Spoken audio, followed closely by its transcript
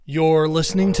You're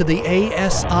listening to the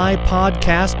ASI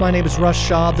podcast. My name is Russ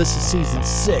Shaw. This is season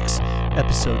 6,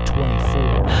 episode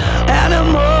 24.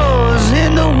 Animals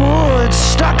in the woods,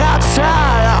 stuck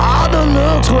outside. All the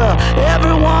looks will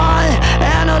everyone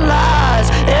analyze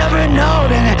every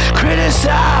note and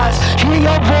criticize.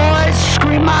 Hear your voice,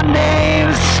 scream my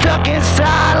name. Stuck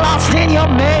inside, lost in your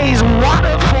maze.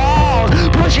 Waterfalls,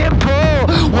 push and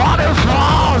pull.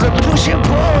 Waterfalls, push and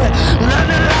pull. Learn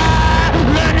to lie,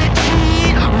 learn to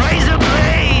cheat. Razor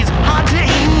blades, hard to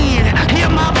eat. Hear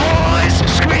my voice,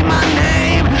 scream my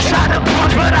name. Try to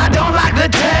punch, but I don't like the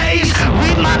taste.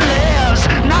 Read my lips,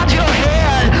 nod your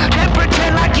head. Can't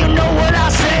pretend like you know what I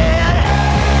said.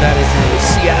 That is a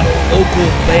Seattle local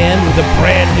band with a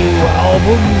brand new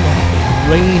album,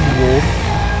 Rain Wolf.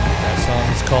 That song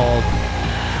is called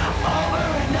Over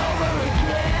and over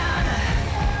again.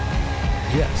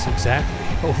 Yes, exactly.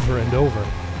 Over and over.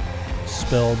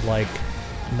 Spelled like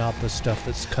not the stuff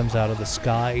that comes out of the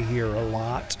sky here a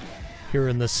lot. Here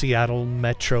in the Seattle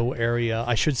metro area.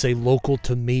 I should say local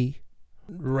to me.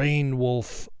 Rain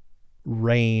Wolf.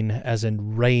 Rain, as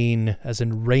in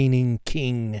reigning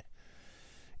king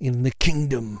in the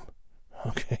kingdom.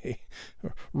 Okay.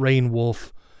 Rain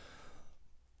Wolf.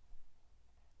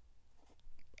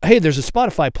 Hey, there's a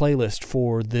Spotify playlist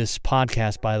for this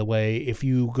podcast, by the way. If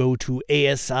you go to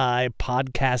ASI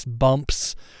Podcast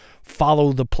Bumps,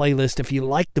 follow the playlist. If you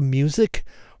like the music,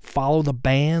 follow the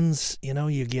bands. You know,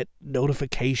 you get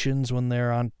notifications when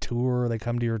they're on tour, they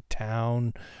come to your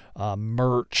town,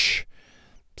 merch,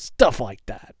 stuff like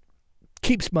that.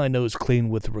 Keeps my nose clean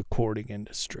with the recording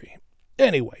industry.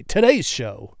 Anyway, today's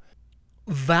show,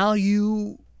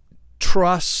 value,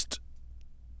 trust,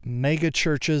 mega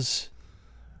churches,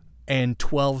 and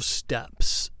 12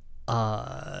 steps.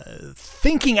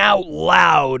 Thinking out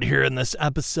loud here in this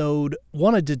episode,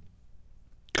 wanted to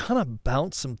kind of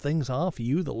bounce some things off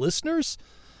you, the listeners.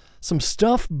 Some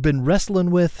stuff been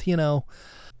wrestling with, you know,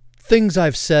 things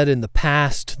I've said in the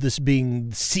past, this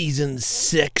being season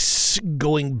 6,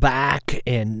 going back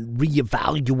and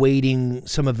reevaluating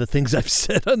some of the things I've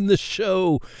said on the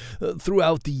show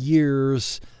throughout the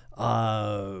years,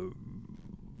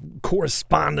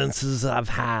 correspondences I've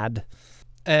had.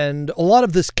 And a lot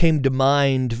of this came to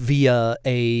mind via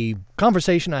a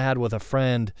conversation I had with a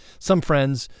friend, some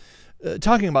friends,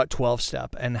 talking about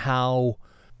 12-step and how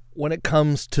when it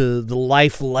comes to the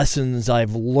life lessons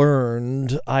I've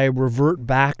learned, I revert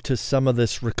back to some of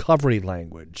this recovery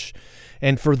language.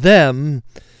 And for them,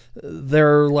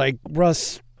 they're like,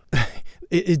 Russ,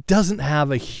 it doesn't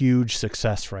have a huge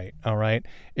success rate, all right?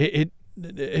 It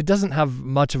doesn't have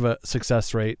much of a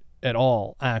success rate at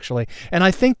all, actually. And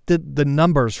I think that the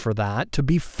numbers for that, to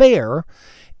be fair,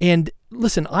 and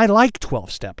listen, I like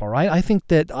 12-step, all right? I think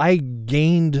that I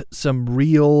gained some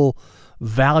real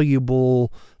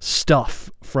valuable stuff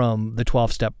from the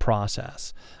 12-step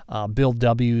process. Bill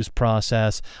W's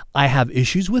process. I have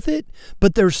issues with it,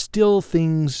 but there's still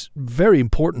things, very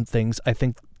important things, I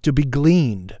think, to be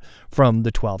gleaned from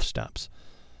the 12 steps.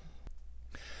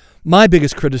 My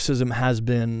biggest criticism has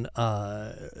been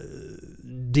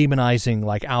demonizing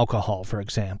like alcohol, for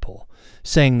example,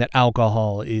 saying that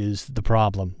alcohol is the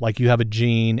problem. Like you have a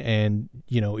gene and,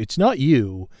 you know, it's not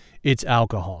you, it's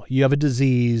alcohol. You have a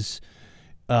disease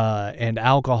and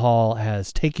alcohol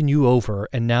has taken you over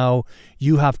and now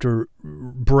you have to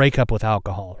break up with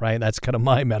alcohol, right? That's kind of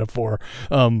my metaphor.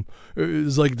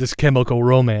 It's like this chemical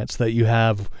romance that you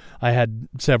have. I had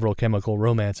several chemical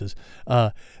romances.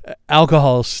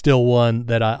 Alcohol is still one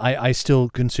that I still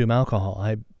consume alcohol.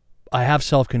 I have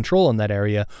self-control in that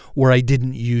area where I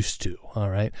didn't used to, all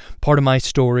right? Part of my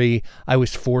story, I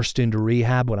was forced into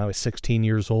rehab when I was 16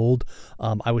 years old.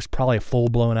 I was probably a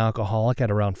full-blown alcoholic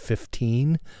at around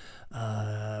 15.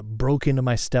 Broke into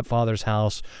my stepfather's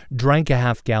house, drank a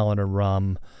half gallon of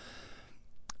rum,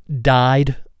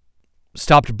 died,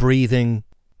 stopped breathing,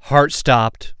 heart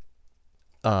stopped.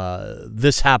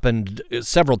 This happened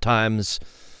several times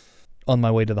on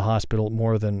my way to the hospital,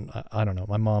 more than, I don't know,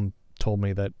 my mom told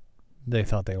me that they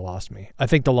thought they lost me. I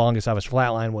think the longest I was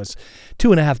flatline was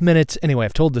 2.5 minutes. Anyway,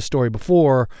 I've told this story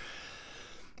before,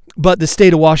 but the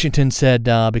state of Washington said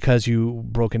because you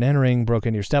broke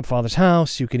into your stepfather's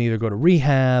house, you can either go to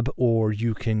rehab or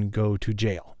you can go to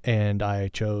jail. And I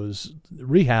chose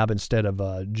rehab instead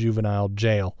of juvenile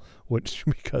jail, which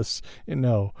because,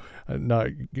 no, I'm not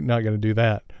going to do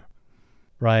that.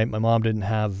 Right? My mom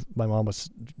was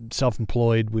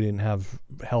self-employed. We didn't have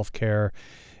health care.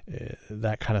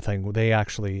 That kind of thing. They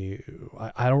actually,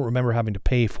 I don't remember having to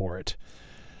pay for it.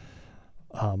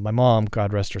 My mom,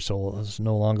 God rest her soul, is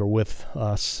no longer with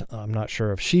us. I'm not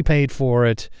sure if she paid for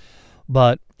it.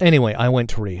 But anyway, I went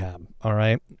to rehab, all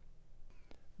right?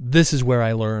 This is where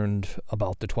I learned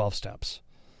about the 12 steps.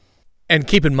 And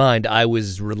keep in mind, I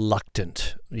was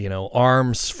reluctant,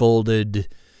 arms folded,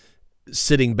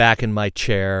 sitting back in my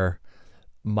chair.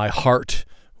 My heart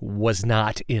was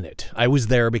not in it. I was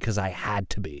there because I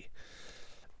had to be.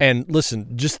 And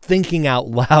listen, just thinking out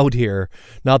loud here,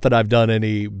 not that I've done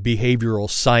any behavioral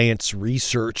science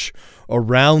research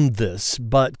around this,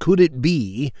 but could it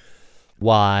be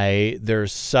why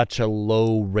there's such a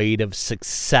low rate of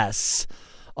success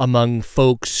among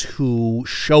folks who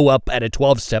show up at a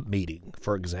 12-step meeting,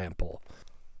 for example?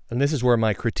 And this is where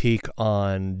my critique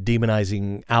on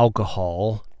demonizing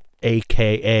alcohol,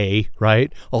 AKA,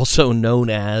 right, also known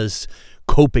as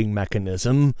coping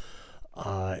mechanism,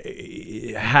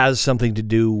 has something to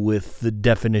do with the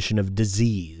definition of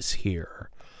disease here.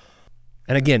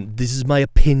 And again, this is my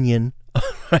opinion.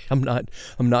 I'm not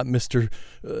Mr.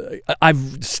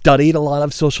 I've studied a lot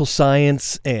of social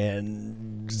science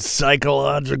and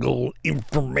psychological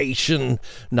information,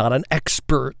 not an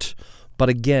expert, but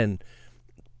again,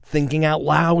 thinking out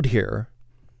loud here.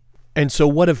 And so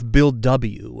what if Bill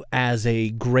W., as a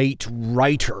great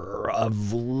writer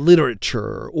of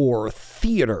literature or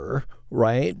theater,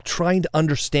 right, trying to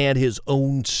understand his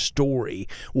own story,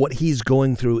 what he's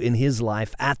going through in his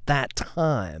life at that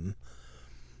time,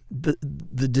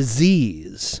 the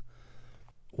disease,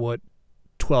 what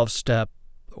 12-step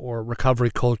or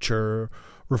recovery culture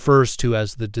refers to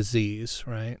as the disease,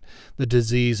 right? The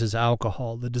disease is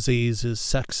alcohol. The disease is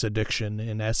sex addiction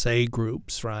in SA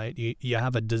groups, right? You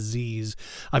have a disease.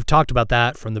 I've talked about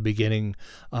that from the beginning,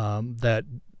 that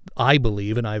I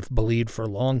believe, and I've believed for a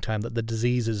long time, that the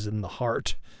disease is in the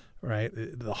heart, right?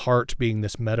 The heart being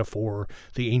this metaphor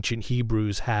the ancient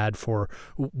Hebrews had for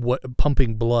what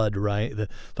pumping blood, right?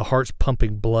 The heart's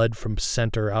pumping blood from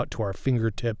center out to our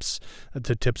fingertips,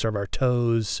 to tips of our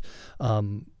toes.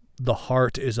 The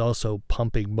heart is also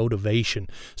pumping motivation.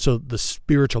 So the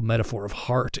spiritual metaphor of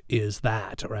heart is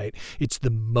that, right? It's the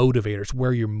motivator. It's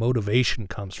where your motivation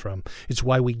comes from. It's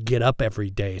why we get up every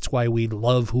day. It's why we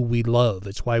love who we love.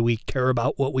 It's why we care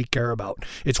about what we care about.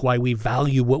 It's why we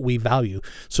value what we value.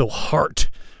 So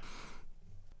heart.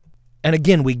 And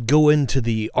again, we go into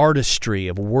the artistry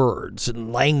of words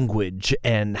and language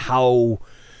and how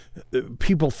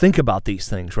people think about these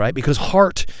things, right? Because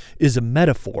heart is a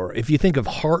metaphor. If you think of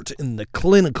heart in the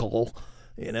clinical,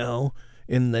 in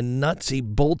the nutsy,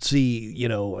 boltsy,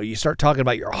 you start talking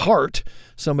about your heart,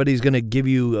 somebody's going to give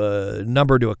you a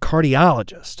number to a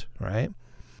cardiologist, right?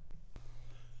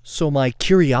 So my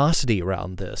curiosity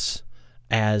around this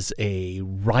as a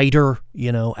writer,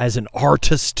 as an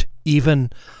artist, even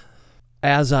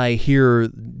as I hear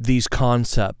these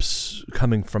concepts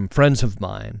coming from friends of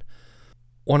mine,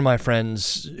 one of my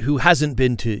friends who hasn't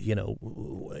been to,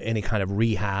 any kind of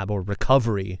rehab or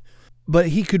recovery, but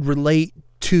he could relate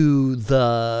to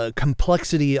the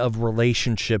complexity of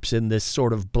relationships in this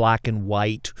sort of black and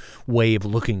white way of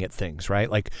looking at things,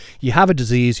 right? Like, you have a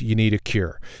disease, you need a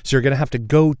cure. So you're going to have to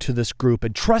go to this group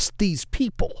and trust these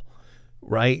people,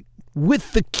 right,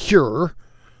 with the cure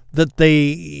that that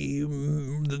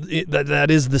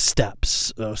is the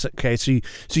steps. Okay, so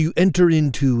you enter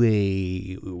into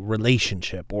a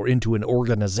relationship or into an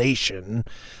organization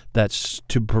that's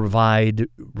to provide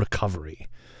recovery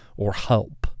or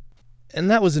help. And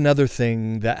that was another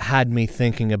thing that had me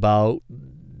thinking about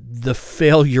the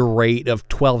failure rate of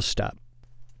 12-step,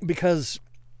 because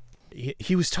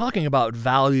he was talking about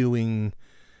valuing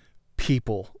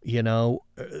people,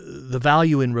 the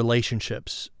value in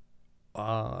relationships,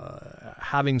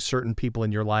 having certain people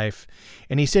in your life.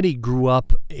 And he said he grew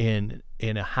up in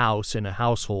a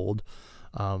household,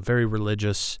 very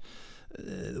religious,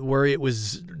 where it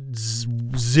was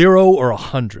 0 or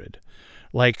 100.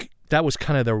 Like, that was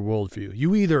kind of their worldview.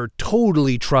 You either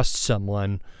totally trust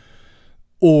someone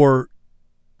or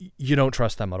you don't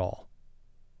trust them at all,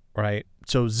 right?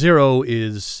 So 0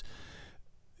 is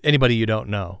anybody you don't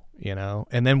know.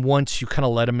 And then once you kind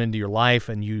of let them into your life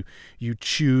and you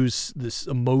choose, this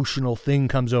emotional thing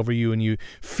comes over you and you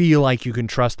feel like you can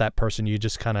trust that person, you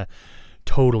just kind of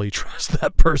totally trust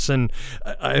that person,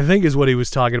 I think is what he was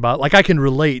talking about. Like, I can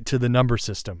relate to the number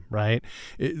system, right?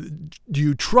 Do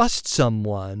you trust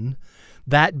someone,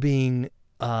 that being,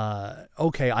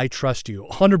 okay, I trust you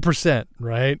 100%,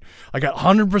 right? I got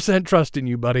 100% trust in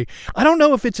you, buddy. I don't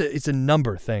know if it's a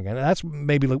number thing, and that's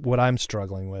maybe what I'm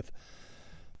struggling with.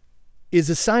 Is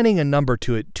assigning a number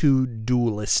to it too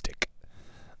dualistic?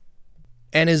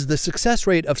 And is the success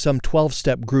rate of some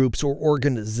 12-step groups or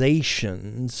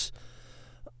organizations,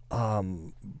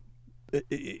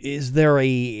 is there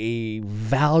a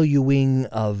valuing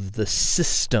of the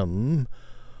system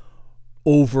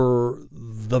over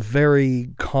the very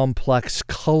complex,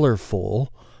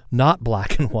 colorful, not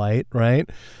black and white, right?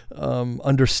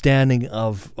 Understanding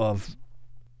of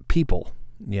people,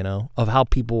 of how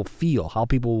people feel, how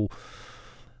people.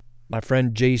 My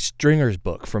friend Jay Stringer's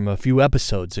book from a few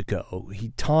episodes ago,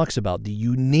 he talks about the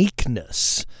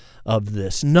uniqueness of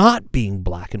this not being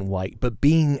black and white, but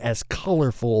being as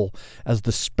colorful as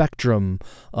the spectrum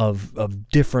of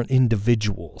different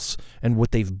individuals and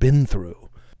what they've been through.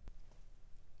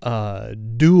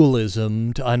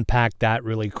 Dualism, to unpack that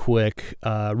really quick,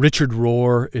 Richard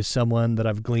Rohr is someone that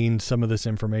I've gleaned some of this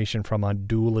information from on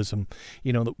dualism.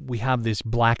 We have this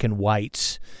black and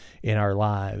whites in our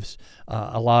lives.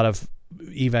 A lot of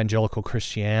evangelical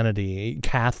Christianity,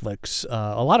 Catholics,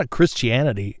 a lot of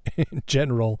Christianity in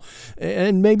general,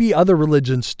 and maybe other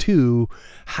religions too,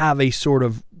 have a sort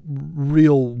of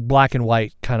real black and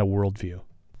white kind of worldview.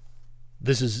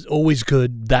 This is always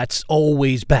good, that's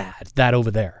always bad, that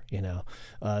over there,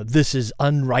 this is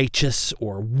unrighteous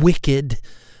or wicked,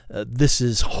 this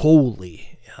is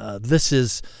holy, this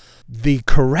is the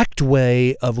correct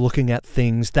way of looking at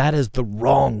things, that is the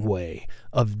wrong way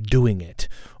of doing it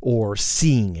or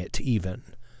seeing it even.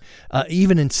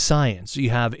 Even in science,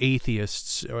 you have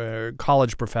atheists or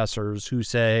college professors who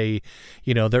say,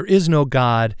 there is no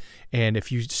God, and if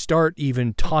you start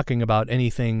even talking about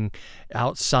anything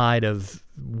outside of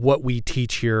what we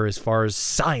teach here as far as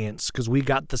science, because we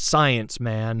got the science,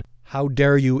 man, how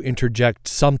dare you interject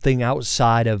something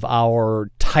outside of our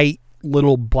tight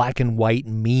little black and white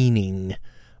meaning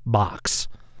box,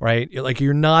 right? Like,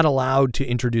 you're not allowed to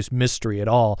introduce mystery at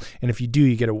all, and if you do,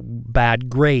 you get a bad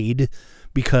grade,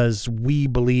 because we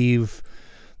believe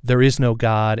there is no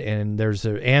God and there's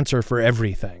an answer for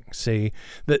everything. See,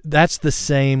 that's the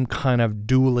same kind of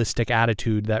dualistic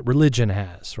attitude that religion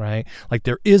has, right? Like,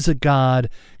 there is a God,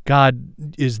 God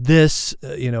is this,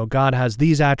 God has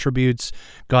these attributes,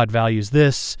 God values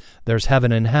this, there's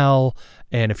heaven and hell,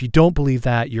 and if you don't believe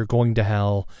that, you're going to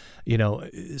hell,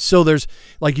 So there's,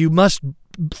 like, you must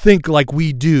think like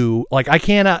we do. Like, I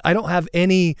don't have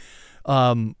any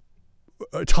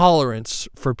tolerance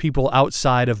for people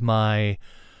outside of my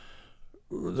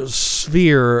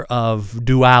sphere of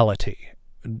duality.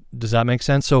 Does that make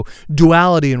sense? So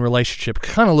duality in relationship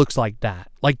kind of looks like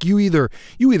that. Like, you either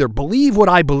believe what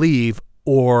I believe,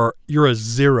 or you're a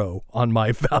zero on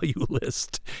my value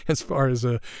list as far as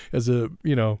a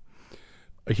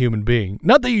human being.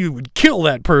 Not that you would kill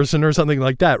that person or something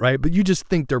like that, right? But you just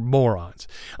think they're morons.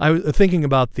 I was thinking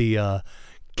about the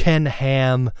Ken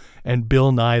Ham and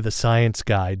Bill Nye the Science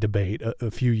Guy debate a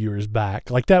few years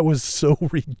back. Like, that was so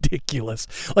ridiculous.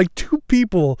 Like,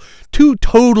 two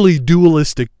totally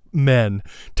dualistic men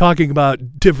talking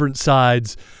about different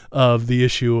sides of the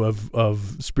issue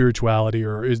of spirituality,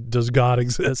 or does God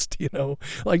exist,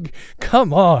 Like,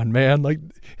 come on, man. Like,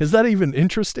 is that even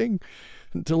interesting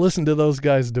to listen to those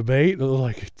guys debate?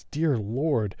 Like, dear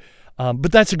Lord.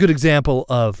 But that's a good example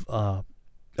of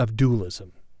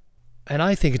dualism. And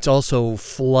I think it's also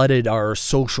flooded our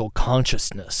social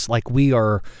consciousness. Like, we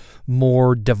are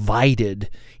more divided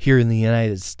here in the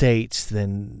United States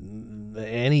than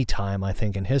any time, I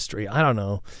think, in history. I don't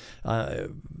know.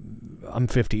 I'm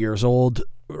 50 years old,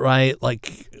 right?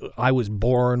 Like, I was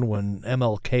born when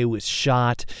MLK was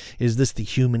shot. Is this the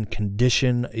human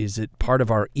condition? Is it part of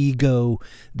our ego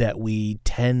that we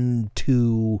tend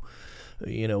to,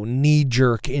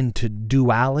 knee-jerk into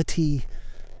duality,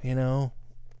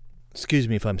 Excuse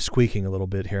me if I'm squeaking a little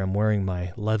bit here. I'm wearing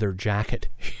my leather jacket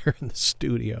here in the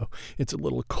studio. It's a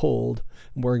little cold.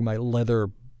 I'm wearing my leather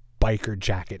biker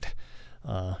jacket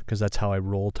because that's how I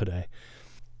roll today.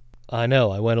 I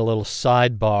know, I went a little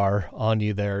sidebar on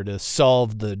you there to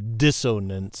solve the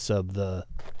dissonance of the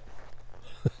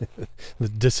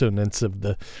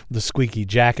the squeaky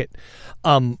jacket.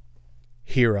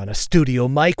 Here on a studio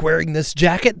mic wearing this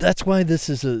jacket. That's why this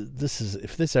is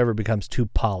if this ever becomes too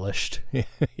polished,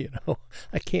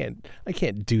 I can't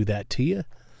do that to you.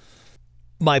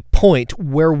 My point,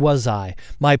 where was I?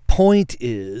 My point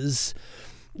is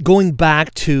going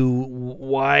back to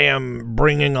why I'm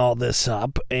bringing all this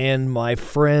up, and my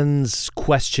friend's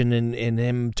question and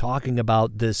him talking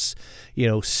about this,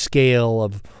 scale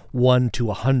of 1 to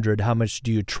 100. How much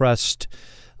do you trust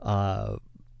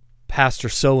Pastor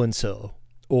so-and-so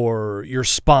or your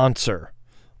sponsor,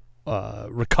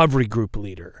 recovery group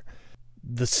leader?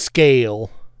 The scale,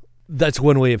 that's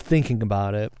one way of thinking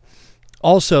about it.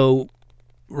 Also,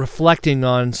 reflecting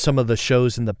on some of the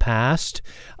shows in the past,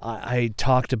 I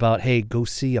talked about, hey, go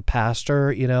see a pastor,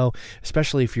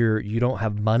 especially if you don't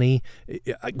have money,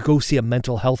 go see a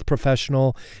mental health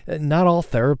professional. Not all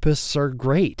therapists are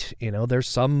great. There's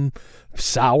some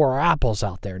sour apples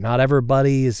out there. Not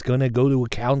everybody is going to go to a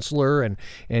counselor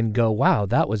and go, wow,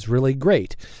 that was really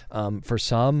great. For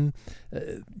some,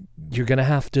 you're going to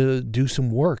have to do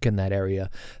some work in that area.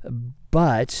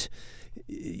 But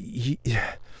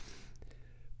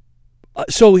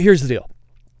so here's the deal.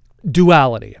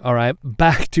 Duality, all right?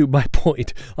 Back to my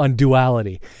point on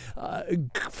duality.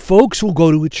 Folks will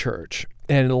go to a church,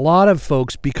 and a lot of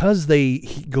folks, because they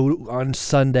go on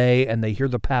Sunday and they hear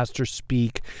the pastor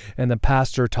speak, and the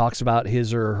pastor talks about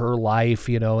his or her life,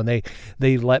 and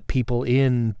they let people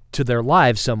in to their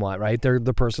lives somewhat, right? They're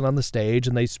the person on the stage,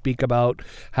 and they speak about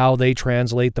how they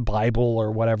translate the Bible or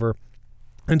whatever.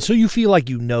 And so you feel like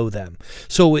you know them.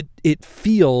 So it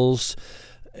feels,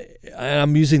 and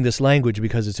I'm using this language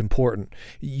because it's important,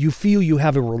 you feel you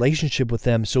have a relationship with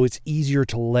them, so it's easier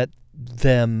to let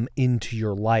them into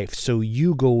your life. So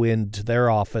you go into their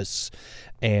office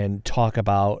and talk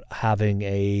about having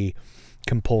a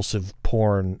compulsive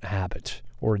porn habit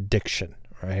or addiction,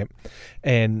 right?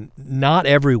 And not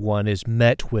everyone is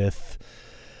met with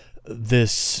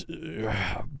this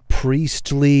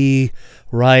priestly,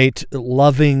 right,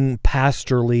 loving,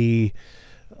 pastorly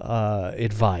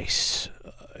advice.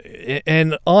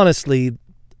 And honestly,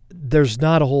 there's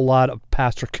not a whole lot a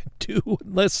pastor can do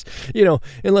unless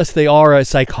they are a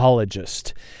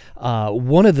psychologist.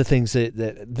 One of the things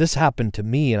that this happened to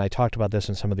me, and I talked about this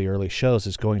in some of the early shows,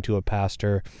 is going to a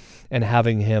pastor and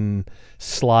having him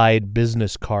slide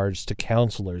business cards to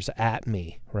counselors at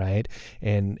me, right?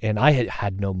 And I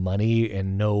had no money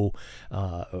and no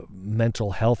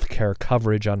mental health care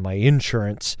coverage on my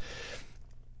insurance.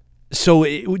 So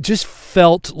it just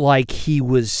felt like he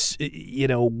was,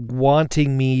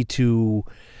 wanting me to,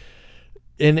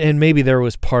 and maybe there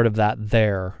was part of that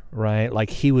there, right? Like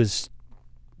he was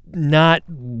not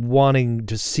wanting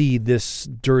to see this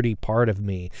dirty part of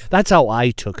me. That's how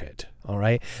I took it, all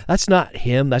right? That's not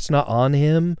him. That's not on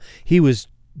him. He was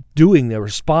doing the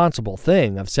responsible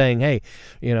thing of saying, hey,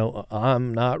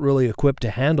 I'm not really equipped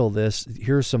to handle this.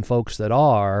 Here's some folks that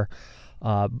are.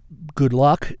 Good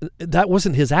luck. That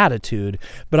wasn't his attitude,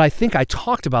 but I think I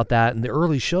talked about that in the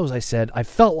early shows. I said I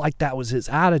felt like that was his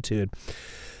attitude.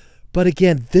 But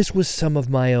again, this was some of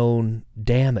my own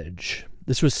damage.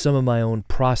 This was some of my own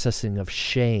processing of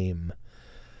shame.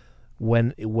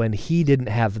 When he didn't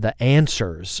have the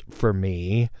answers for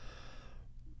me,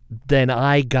 then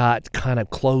I got kind of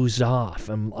closed off,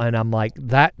 and I'm like,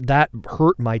 that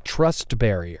hurt my trust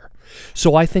barrier.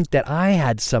 So I think that I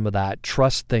had some of that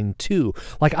trust thing too.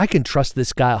 Like, I can trust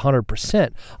this guy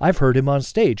 100%. I've heard him on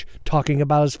stage talking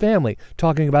about his family,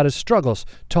 talking about his struggles,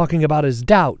 talking about his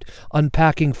doubt,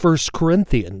 unpacking 1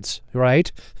 Corinthians,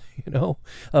 right?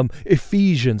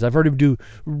 Ephesians. I've heard him do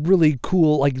really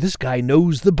cool, like, this guy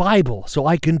knows the Bible, so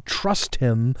I can trust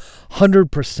him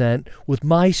 100% with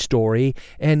my story.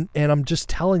 And I'm just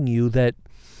telling you that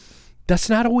that's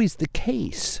not always the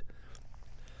case.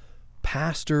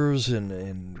 Pastors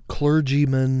and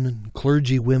clergymen,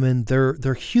 clergywomen,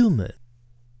 they're human.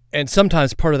 And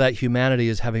sometimes part of that humanity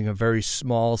is having a very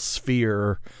small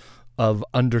sphere of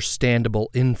understandable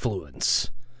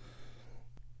influence.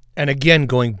 And again,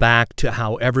 going back to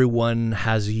how everyone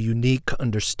has a unique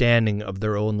understanding of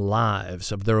their own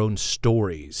lives, of their own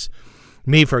stories.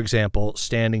 Me, for example,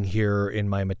 standing here in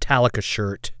my Metallica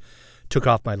shirt, took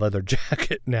off my leather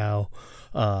jacket now,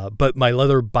 but my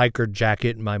leather biker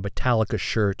jacket and my Metallica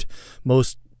shirt,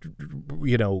 most,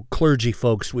 clergy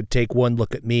folks would take one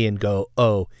look at me and go,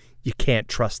 oh, you can't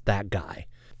trust that guy.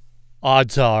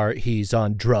 Odds are he's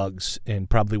on drugs and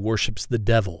probably worships the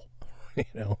devil.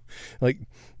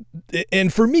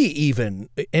 And for me, even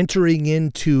entering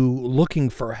into looking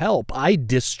for help, I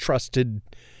distrusted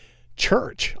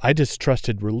church. I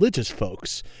distrusted religious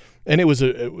folks. And it was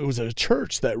a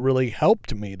church that really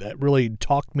helped me, that really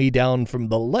talked me down from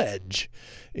the ledge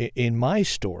in my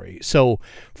story. So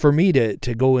for me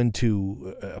to go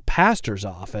into a pastor's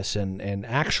office and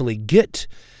actually get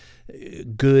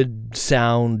good,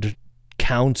 sound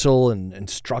counsel and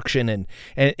instruction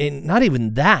and not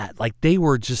even that, like, they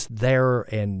were just there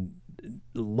and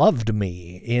loved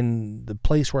me in the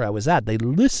place where I was at. They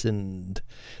listened.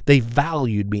 They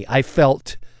valued me. I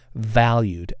felt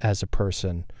valued as a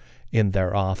person in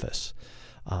their office.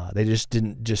 They just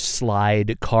didn't just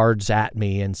slide cards at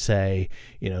me and say,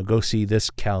 go see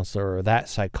this counselor or that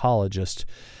psychologist.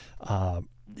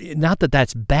 not that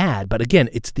that's bad, but again,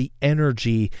 it's the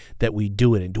energy that we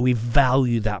do it in. Do we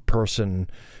value that person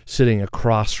sitting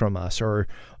across from us, or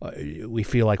we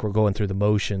feel like we're going through the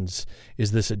motions?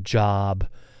 Is this a job?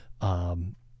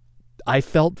 I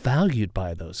felt valued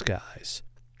by those guys.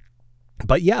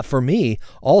 But yeah, for me,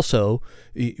 also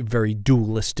very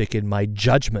dualistic in my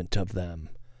judgment of them.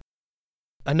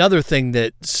 Another thing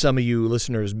that some of you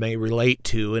listeners may relate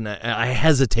to, and I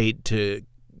hesitate to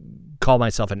call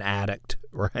myself an addict,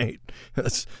 right?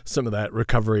 That's some of that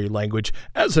recovery language.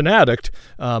 As an addict,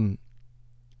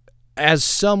 as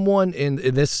someone and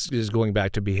this is going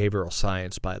back to behavioral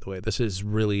science, by the way. This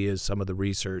really is some of the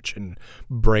research and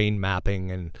brain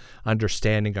mapping and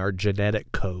understanding our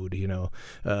genetic code. In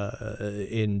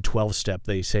 12-step,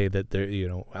 they say that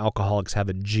alcoholics have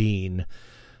a gene.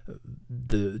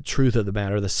 The truth of the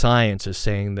matter, the science is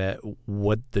saying that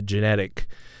what the genetic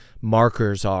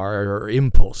markers are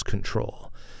impulse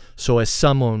control. So as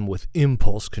someone with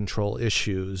impulse control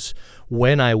issues,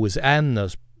 when I was in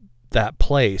that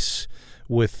place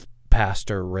with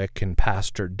Pastor Rick and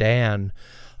Pastor Dan,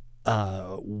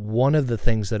 one of the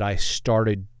things that I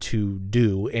started to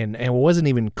do, and I wasn't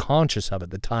even conscious of at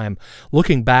the time,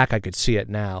 looking back I could see it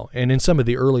now, and in some of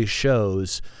the early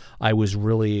shows I was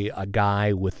really a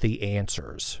guy with the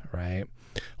answers, right?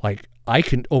 Like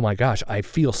oh my gosh, I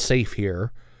feel safe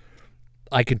here.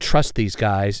 I can trust these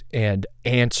guys and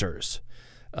answers.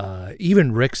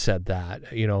 Even Rick said that,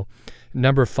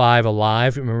 Number 5,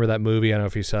 Alive. Remember that movie? I don't know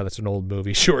if you saw. That's an old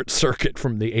movie, Short Circuit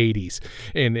from the 80s.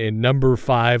 And Number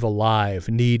 5, Alive,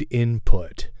 need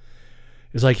input.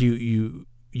 It's like you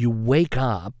wake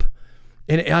up,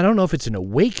 and I don't know if it's an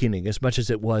awakening as much as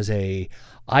it was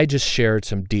I just shared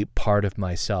some deep part of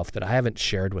myself that I haven't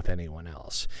shared with anyone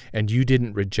else, and you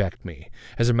didn't reject me.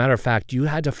 As a matter of fact, you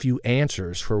had a few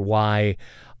answers for why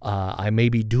I may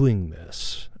be doing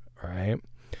this, right?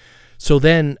 So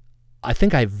then I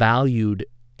think I valued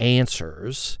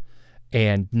answers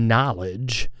and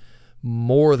knowledge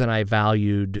more than I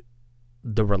valued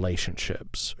the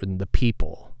relationships and the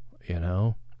people,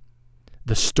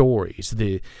 the stories,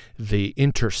 the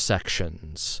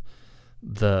intersections,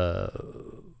 the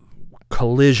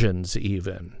collisions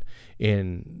even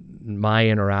in my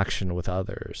interaction with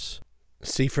others.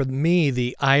 See, for me,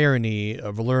 the irony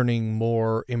of learning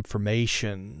more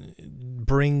information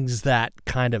brings that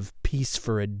kind of peace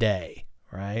for a day,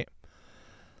 right?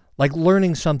 Like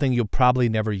learning something you'll probably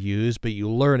never use, but you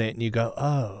learn it and you go,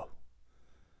 oh,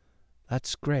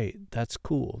 that's great. That's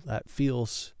cool. That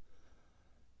feels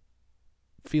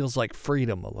like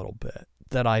freedom a little bit,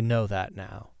 that I know that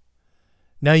now.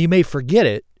 Now, you may forget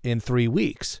it in 3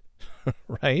 weeks,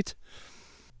 right?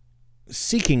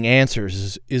 Seeking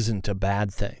answers isn't a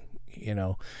bad thing,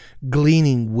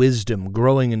 Gleaning wisdom,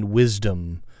 growing in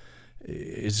wisdom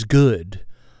is good,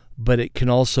 but it can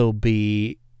also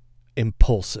be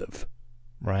impulsive,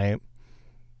 right?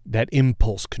 That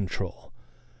impulse control.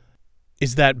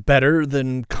 Is that better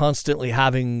than constantly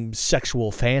having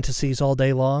sexual fantasies all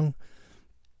day long?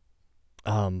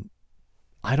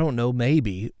 I don't know,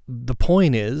 maybe. The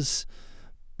point is,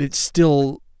 it's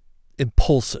still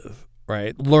impulsive,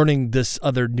 right? Learning this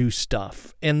other new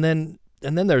stuff. And then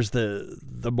there's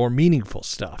the more meaningful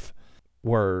stuff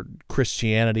where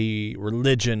Christianity,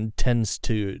 religion tends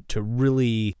to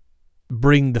really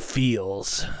bring the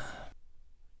feels.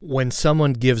 When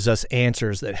someone gives us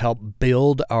answers that help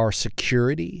build our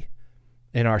security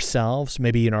in ourselves,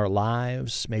 maybe in our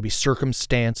lives, maybe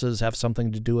circumstances have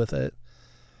something to do with it.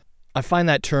 I find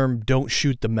that term, don't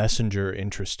shoot the messenger,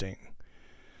 interesting.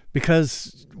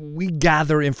 Because we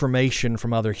gather information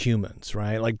from other humans,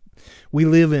 right? Like, we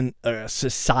live in a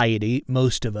society,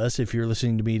 most of us, if you're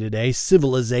listening to me today,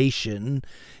 civilization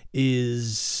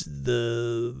is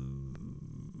the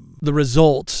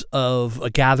result of a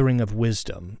gathering of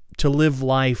wisdom to live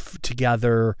life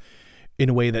together in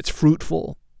a way that's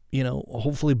fruitful,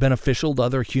 hopefully beneficial to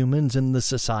other humans in the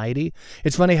society.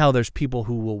 It's funny how there's people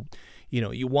who will,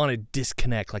 you want to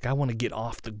disconnect. Like, I want to get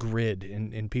off the grid,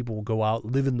 and people will go out,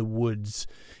 live in the woods,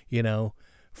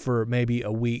 for maybe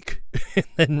a week and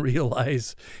then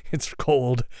realize it's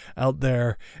cold out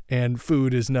there and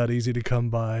food is not easy to come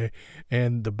by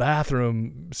and the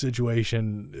bathroom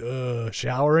situation,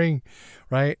 showering,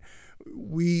 right?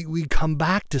 We come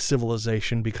back to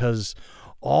civilization because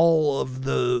all of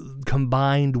the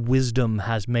combined wisdom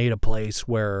has made a place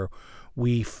where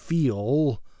we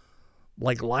feel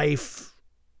like life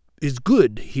is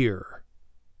good here.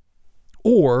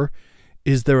 Or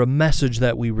is there a message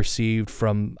that we received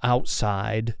from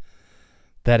outside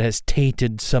that has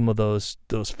tainted some of those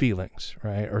feelings,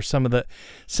 right? Or some of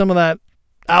that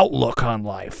outlook on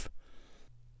life?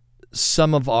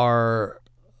 some of our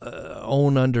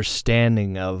own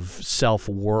understanding of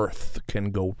self-worth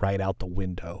can go right out the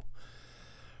window.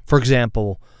 For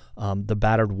example, the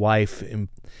battered wife,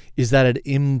 is that an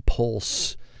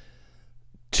impulse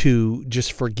to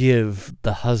just forgive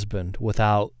the husband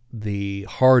without the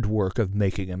hard work of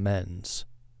making amends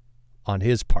on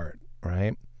his part,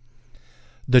 right?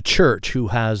 The church, who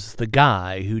has the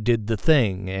guy who did the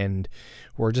thing, and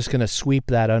we're just going to sweep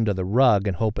that under the rug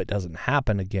and hope it doesn't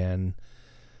happen again,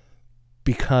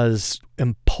 because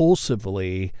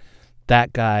impulsively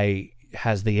that guy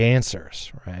has the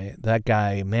answers, right? That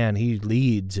guy, man, he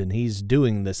leads and he's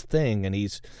doing this thing and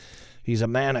he's a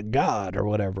man of God or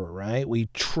whatever, right? We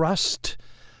trust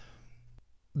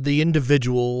the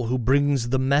individual who brings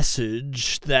the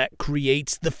message that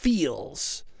creates the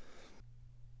feels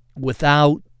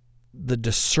without the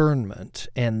discernment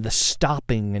and the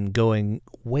stopping and going,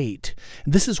 wait.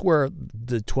 This is where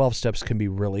the 12 steps can be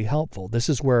really helpful. This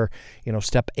is where,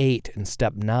 step 8 and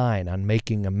step 9 on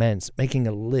making amends, making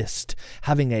a list,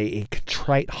 having a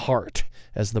contrite heart,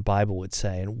 as the Bible would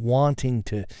say, and wanting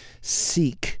to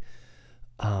seek.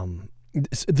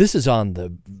 This is on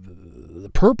the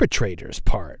perpetrator's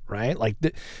part, right? Like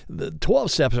the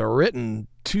 12 steps are written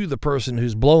to the person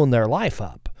who's blown their life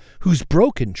up, who's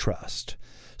broken trust.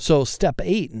 So step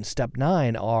 8 and step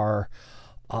 9 are,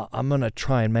 I'm going to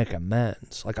try and make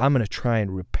amends. Like, I'm going to try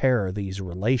and repair these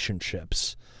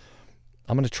relationships.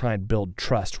 I'm going to try and build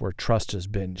trust where trust has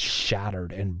been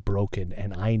shattered and broken.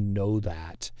 And I know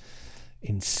that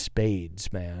in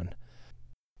spades, man.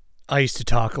 I used to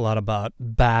talk a lot about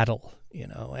battle,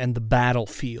 and the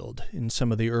battlefield in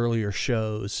some of the earlier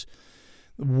shows.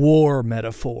 War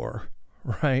metaphor,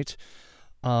 right?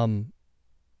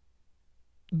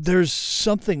 There's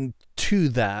something to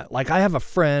that. Like, I have a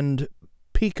friend,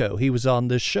 Pico. He was on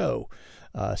this show,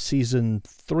 season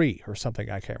 3 or something.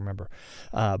 I can't remember.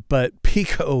 But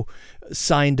Pico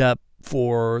signed up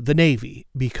for the Navy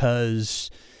because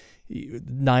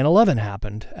 9/11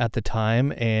 happened at the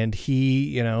time, and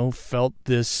he, felt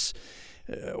this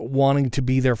wanting to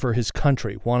be there for his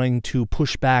country, wanting to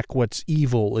push back what's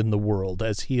evil in the world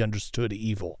as he understood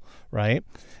evil, right?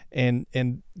 And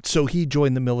so he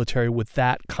joined the military with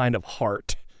that kind of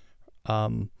heart.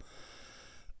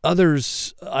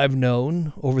 Others I've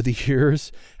known over the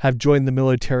years have joined the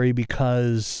military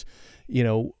because,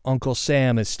 Uncle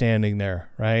Sam is standing there,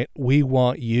 right? We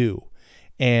want you.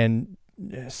 And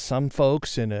some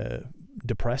folks in a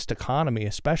depressed economy,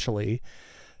 especially,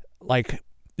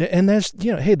 and there's,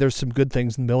 hey, there's some good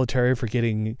things in the military for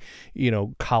getting,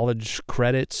 college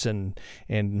credits and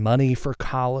money for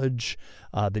college,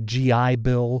 the GI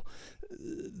Bill.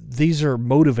 These are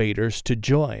motivators to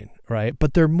join, right?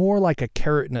 But they're more like a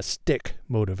carrot and a stick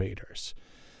motivators.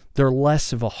 They're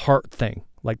less of a heart thing,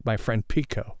 like my friend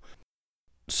Pico.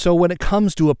 So when it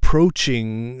comes to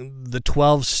approaching the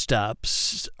 12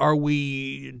 steps, are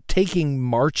we taking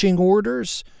marching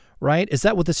orders, right? Is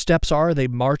that what the steps are? Are they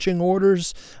marching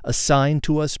orders assigned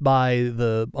to us by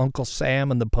the Uncle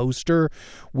Sam and the poster?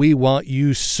 We want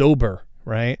you sober,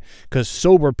 right? Because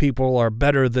sober people are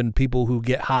better than people who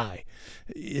get high.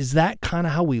 Is that kind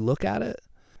of how we look at it?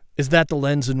 Is that the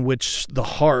lens in which the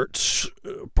heart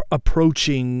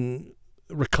approaching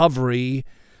recovery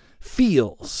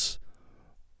feels?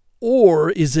 Or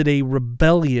is it a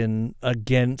rebellion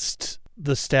against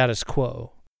the status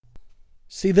quo?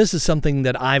 See, this is something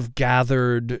that I've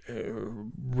gathered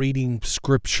reading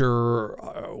scripture,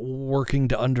 working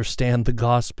to understand the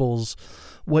Gospels,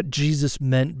 what Jesus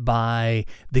meant by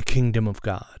the kingdom of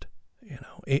God.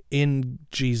 In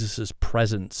Jesus's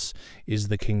presence is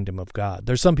the kingdom of God.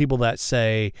 There's some people that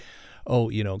say,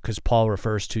 because Paul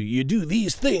refers to, you do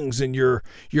these things and you're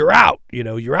out,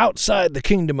 you're outside the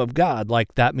kingdom of God.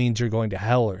 Like that means you're going to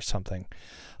hell or something.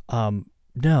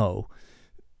 No,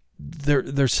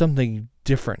 there's something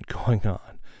different going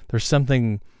on. There's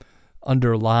something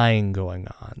underlying going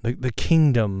on. The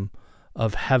kingdom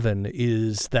of heaven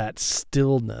is that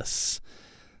stillness,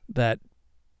 that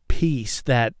peace,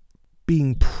 that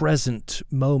being present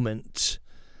moment.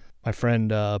 My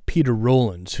friend Peter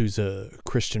Rollins, who's a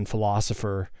Christian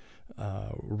philosopher,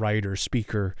 writer,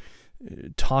 speaker,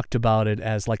 talked about it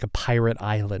as like a pirate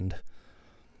island.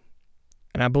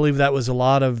 And I believe that was a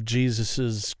lot of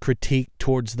Jesus's critique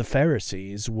towards the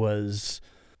Pharisees was,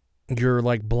 you're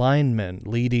like blind men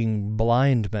leading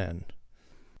blind men.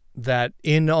 That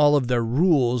in all of their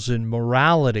rules and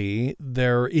morality,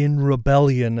 they're in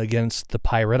rebellion against the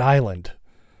pirate island,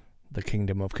 the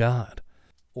kingdom of God,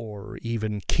 or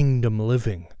even kingdom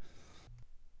living.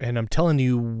 And I'm telling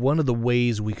you, one of the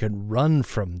ways we can run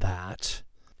from that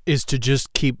is to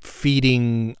just keep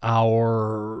feeding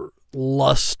our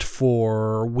lust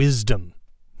for wisdom,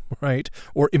 right?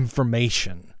 Or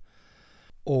information,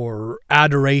 or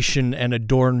adoration and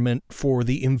adornment for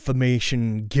the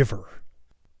information giver.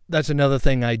 That's another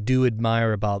thing I do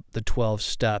admire about the 12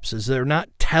 steps, is they're not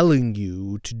telling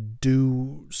you to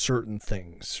do certain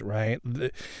things, right?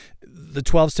 The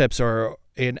 12 steps are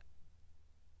in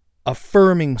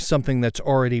affirming something that's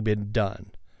already been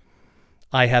done.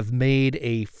 I have made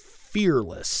a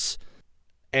fearless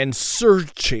and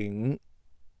searching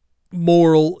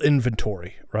moral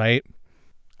inventory, right?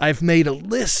 I've made a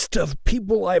list of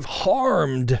people I've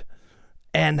harmed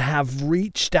and have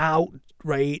reached out,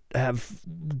 right?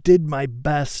 Did my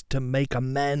best to make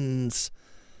amends.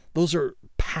 Those are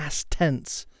past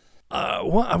tense. I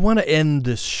want to end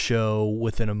this show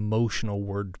with an emotional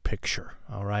word picture,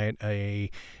 all right? A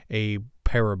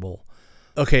parable.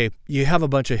 Okay, you have a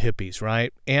bunch of hippies,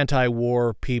 right?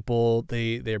 Anti-war people.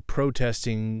 They're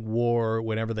protesting war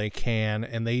whenever they can,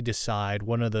 and they decide.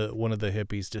 One of the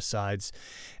hippies decides,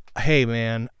 "Hey,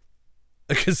 man,"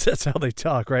 because that's how they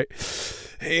talk, right?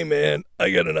 "Hey, man,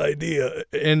 I got an idea,"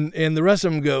 and the rest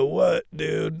of them go, "What,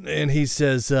 dude?" And he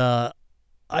says, "I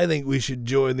think we should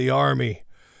join the army."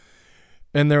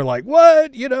 And they're like,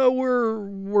 "What?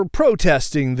 We're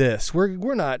protesting this.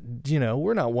 We're not,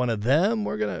 we're not one of them.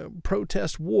 We're going to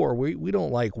protest war. We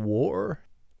don't like war.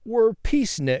 We're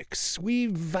peaceniks. We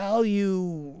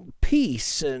value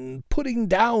peace and putting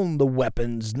down the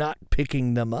weapons, not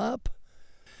picking them up."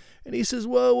 And he says,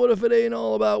 "Well, what if it ain't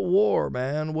all about war,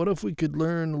 man? What if we could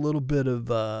learn a little bit of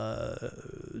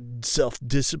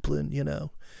self-discipline,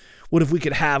 What if we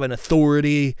could have an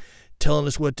authority telling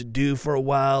us what to do for a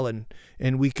while,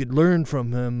 and we could learn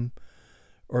from him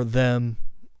or them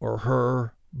or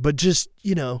her, but just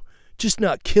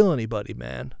not kill anybody,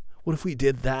 man? What if we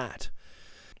did that?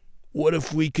 What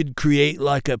if we could create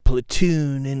like a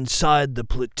platoon inside the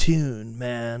platoon,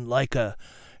 man? Like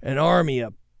an army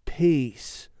of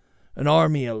peace, an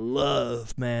army of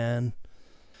love, man."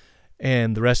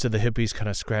 And the rest of the hippies kind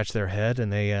of scratch their head,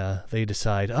 and they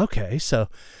decide, okay, so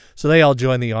they all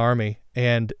join the army,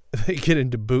 and they get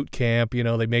into boot camp.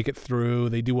 They make it through.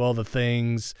 They do all the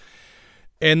things,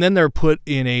 and then they're put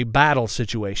in a battle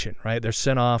situation, right? They're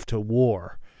sent off to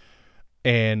war,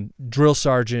 and drill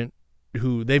sergeant,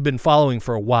 who they've been following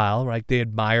for a while, right? They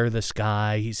admire this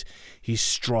guy. He's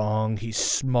strong. He's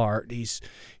smart. He's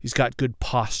got good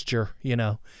posture,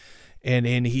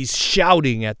 And he's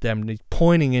shouting at them, and he's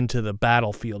pointing into the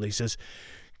battlefield. He says,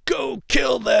 "Go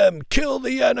kill them, kill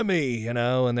the enemy,"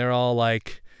 and they're all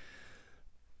like,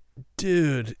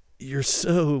 "Dude, you're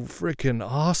so freaking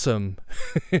awesome."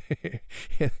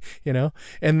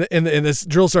 And this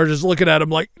drill sergeant's looking at him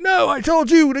like, "No, I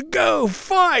told you to go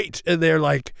fight." And they're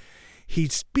like, "He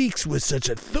speaks with such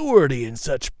authority and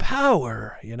such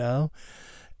power,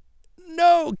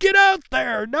 "No, get out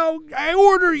there. No, I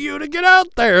order you to get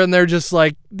out there." And they're just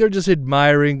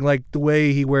admiring like the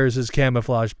way he wears his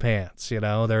camouflage pants,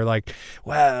 They're like,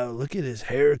 "Wow, look at his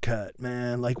haircut,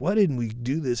 man. Like, why didn't we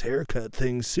do this haircut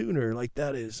thing sooner? Like,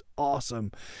 that is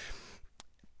awesome."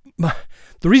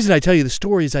 The reason I tell you the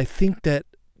story is I think that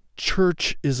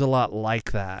church is a lot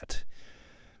like that.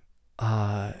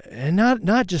 And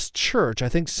not just church. I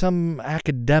think some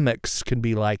academics can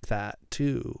be like that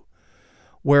too.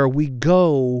 Where we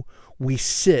go, we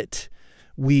sit,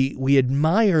 we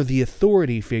admire the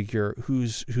authority figure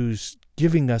who's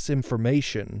giving us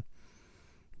information,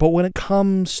 but when it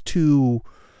comes to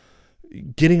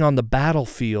getting on the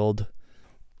battlefield,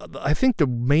 I think the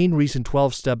main reason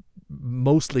 12-step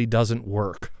mostly doesn't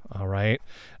work. All right.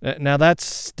 Now that's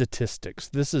statistics.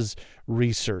 This is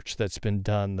research that's been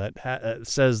done that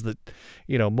says that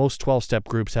most 12-step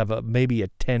groups have maybe a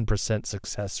 10%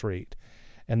 success rate.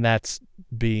 And that's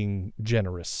being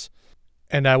generous.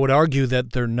 And I would argue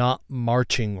that they're not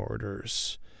marching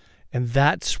orders. And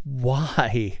that's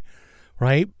why,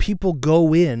 right? People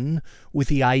go in with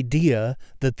the idea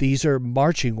that these are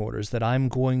marching orders, that I'm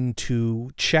going to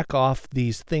check off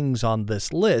these things on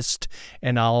this list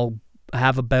and I'll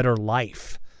have a better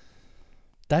life.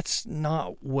 That's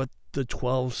not what the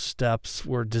 12 steps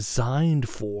were designed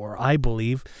for, I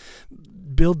believe.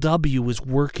 Bill W. was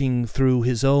working through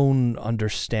his own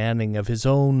understanding of his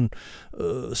own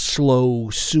slow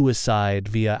suicide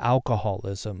via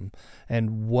alcoholism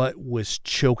and what was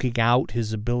choking out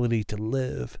his ability to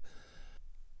live.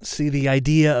 See, the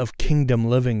idea of kingdom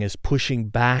living is pushing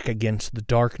back against the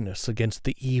darkness, against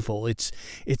the evil. It's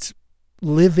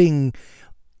living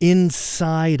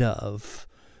inside of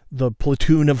the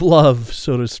platoon of love,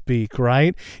 so to speak,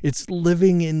 right? It's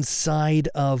living inside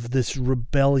of this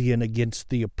rebellion against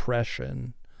the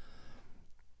oppression,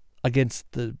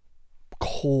 against the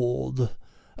cold,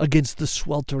 against the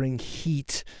sweltering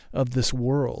heat of this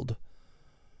world.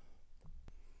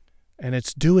 And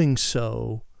it's doing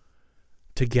so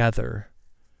together,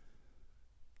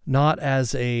 not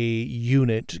as a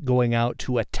unit going out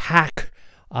to attack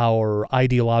our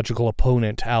ideological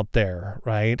opponent out there,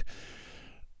 right?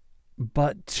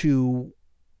 But to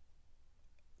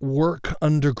work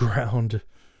underground,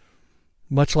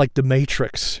 much like the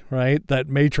Matrix, right? That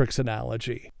Matrix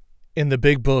analogy. In the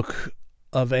big book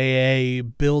of AA,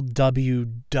 Bill W.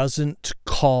 doesn't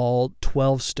call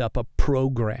 12-step a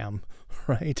program,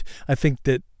 right? I think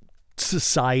that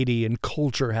society and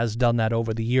culture has done that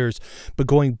over the years. But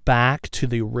going back to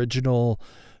the original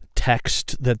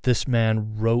text that this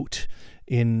man wrote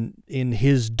in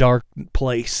his dark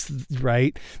place,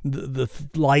 right? The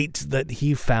light that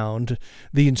he found,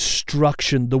 the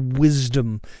instruction, the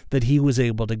wisdom that he was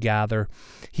able to gather,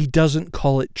 he doesn't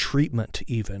call it treatment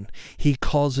even. He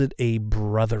calls it a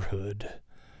brotherhood,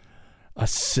 a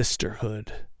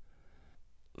sisterhood,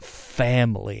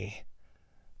 family.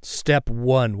 Step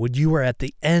 1, when you are at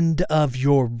the end of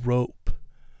your rope,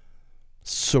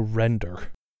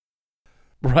 surrender.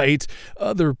 Right?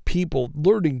 Other people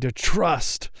learning to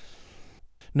trust,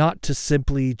 not to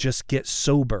simply just get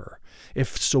sober.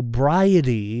 If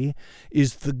sobriety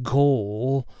is the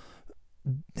goal,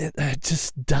 it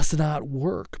just does not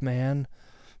work, man.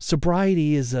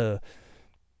 Sobriety is a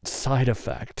side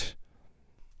effect.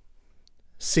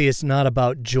 See, it's not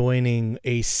about joining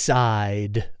a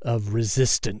side of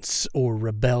resistance or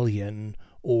rebellion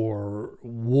or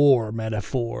war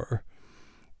metaphor.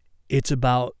 It's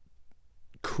about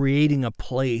creating a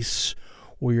place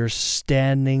where you're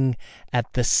standing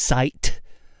at the site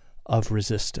of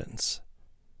resistance.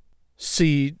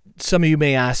 See, some of you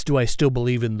may ask, do I still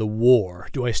believe in the war?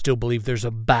 Do I still believe there's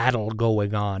a battle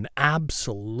going on?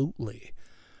 Absolutely.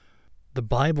 The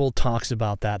Bible talks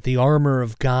about that, the armor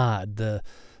of God,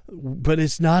 but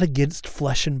it's not against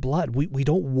flesh and blood. We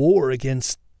don't war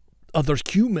against other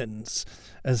humans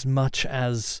as much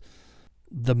as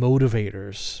the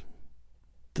motivators,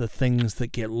 the things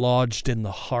that get lodged in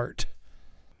the heart.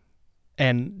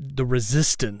 And the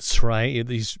resistance, right?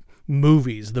 These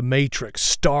movies, The Matrix,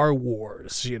 Star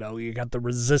Wars, you got the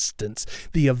Resistance,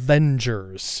 the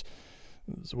Avengers,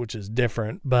 which is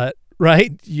different, but,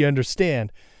 right? You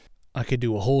understand. I could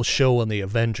do a whole show on the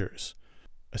Avengers,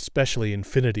 especially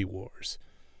Infinity Wars.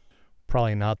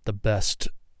 Probably not the best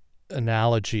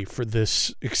analogy for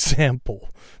this example,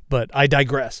 but I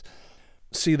digress.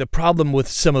 See, the problem with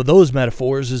some of those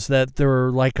metaphors is that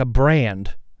they're like a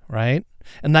brand, right?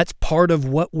 And that's part of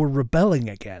what we're rebelling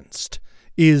against,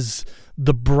 is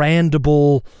the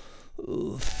brandable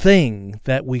thing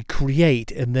that we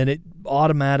create, and then it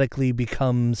automatically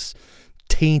becomes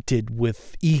tainted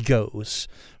with egos,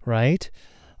 right?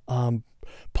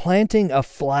 Planting a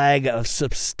flag of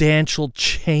substantial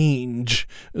change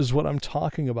is what I'm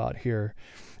talking about here.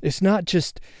 It's not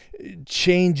just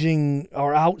changing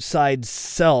our outside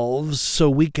selves so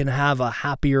we can have a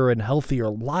happier and healthier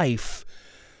life.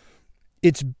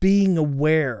 It's being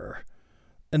aware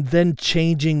and then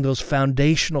changing those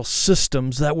foundational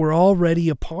systems that we're already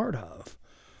a part of.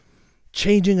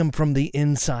 Changing them from the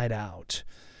inside out.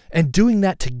 And doing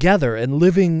that together and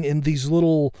living in these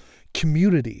little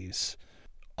communities.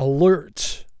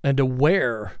 Alert and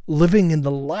aware. Living in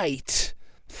the light.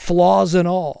 Flaws and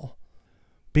all.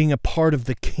 Being a part of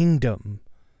the kingdom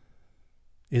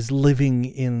is living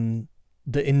in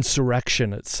the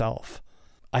insurrection itself.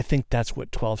 I think that's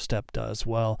what 12-Step does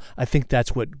well. I think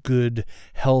that's what good,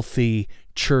 healthy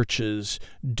churches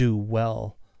do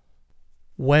well.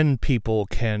 When people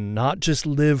can not just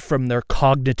live from their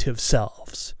cognitive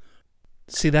selves.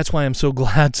 See, that's why I'm so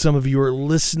glad some of you are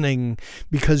listening,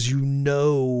 because you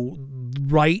know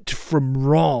right from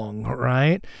wrong,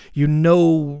 right? You know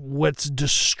what's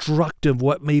destructive,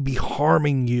 what may be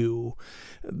harming you.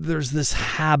 There's this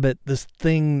habit, this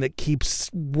thing that keeps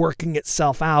working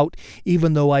itself out,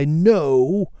 even though I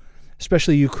know,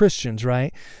 especially you Christians,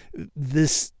 right?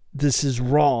 This is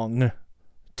wrong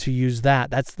to use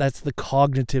that. That's the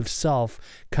cognitive self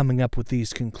coming up with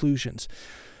these conclusions.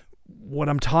 What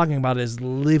I'm talking about is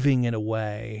living in a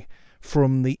way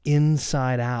from the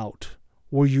inside out,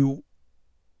 where you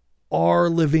are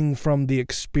living from the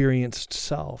experienced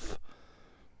self,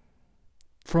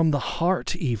 from the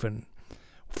heart even,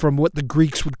 from what the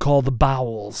Greeks would call the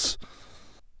bowels.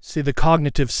 See, the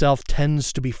cognitive self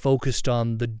tends to be focused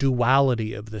on the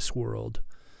duality of this world,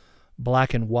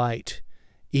 black and white,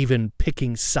 even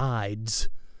picking sides.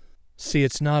 See,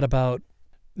 it's not about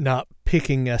not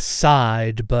picking a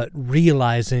side, but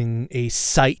realizing a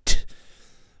site,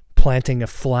 planting a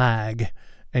flag,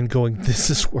 and going, this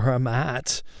is where I'm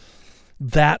at.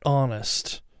 That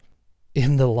honest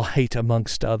in the light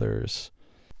amongst others.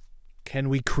 Can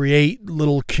we create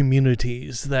little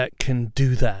communities that can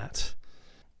do that?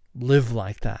 Live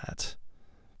like that.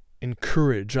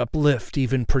 Encourage, uplift,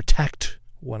 even protect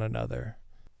one another.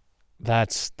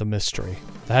 That's the mystery.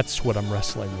 That's what I'm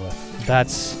wrestling with.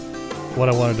 That's what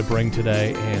I wanted to bring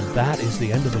today, and that is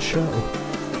the end of the show.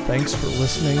 Thanks for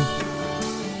listening.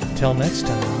 Until next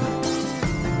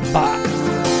time,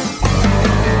 bye.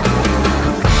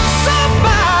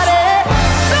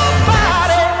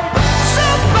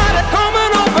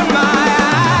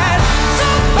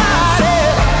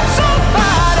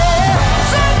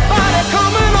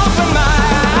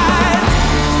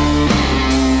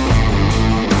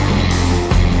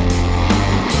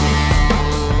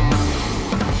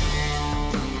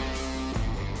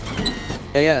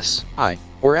 ASI,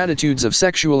 or Attitudes of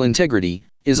Sexual Integrity,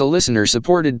 is a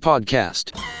listener-supported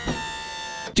podcast.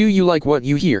 Do you like what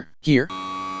you hear here?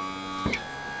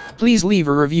 Please leave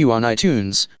a review on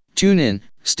iTunes, TuneIn,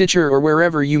 Stitcher, or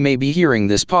wherever you may be hearing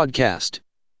this podcast.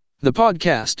 The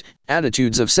podcast,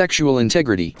 Attitudes of Sexual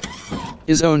Integrity,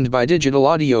 is owned by Digital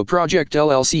Audio Project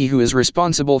LLC, who is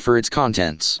responsible for its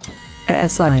contents.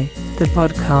 ASI, the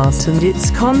podcast and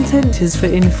its content is for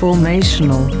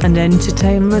informational and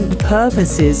entertainment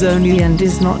purposes only and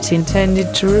is not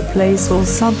intended to replace or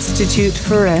substitute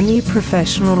for any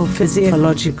professional,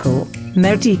 physiological,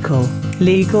 medical,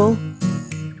 legal,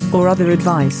 or other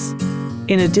advice.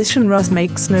 In addition, Russ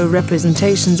makes no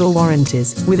representations or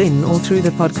warranties within or through the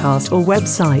podcast or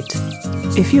website.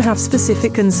 If you have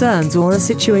specific concerns or a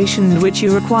situation in which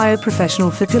you require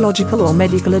professional physiological or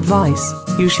medical advice,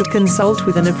 you should consult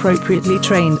with an appropriately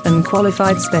trained and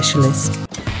qualified specialist.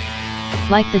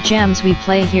 Like the jams we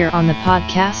play here on the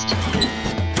podcast?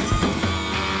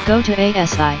 Go to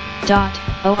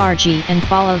asi.org and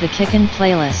follow the Kickin'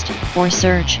 playlist, or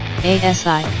search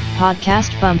ASI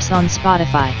Podcast Bumps on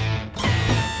Spotify.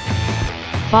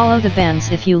 Follow the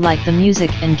bands if you like the music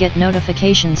and get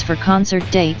notifications for concert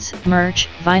dates, merch,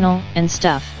 vinyl, and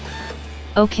stuff.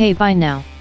 Okay, bye now.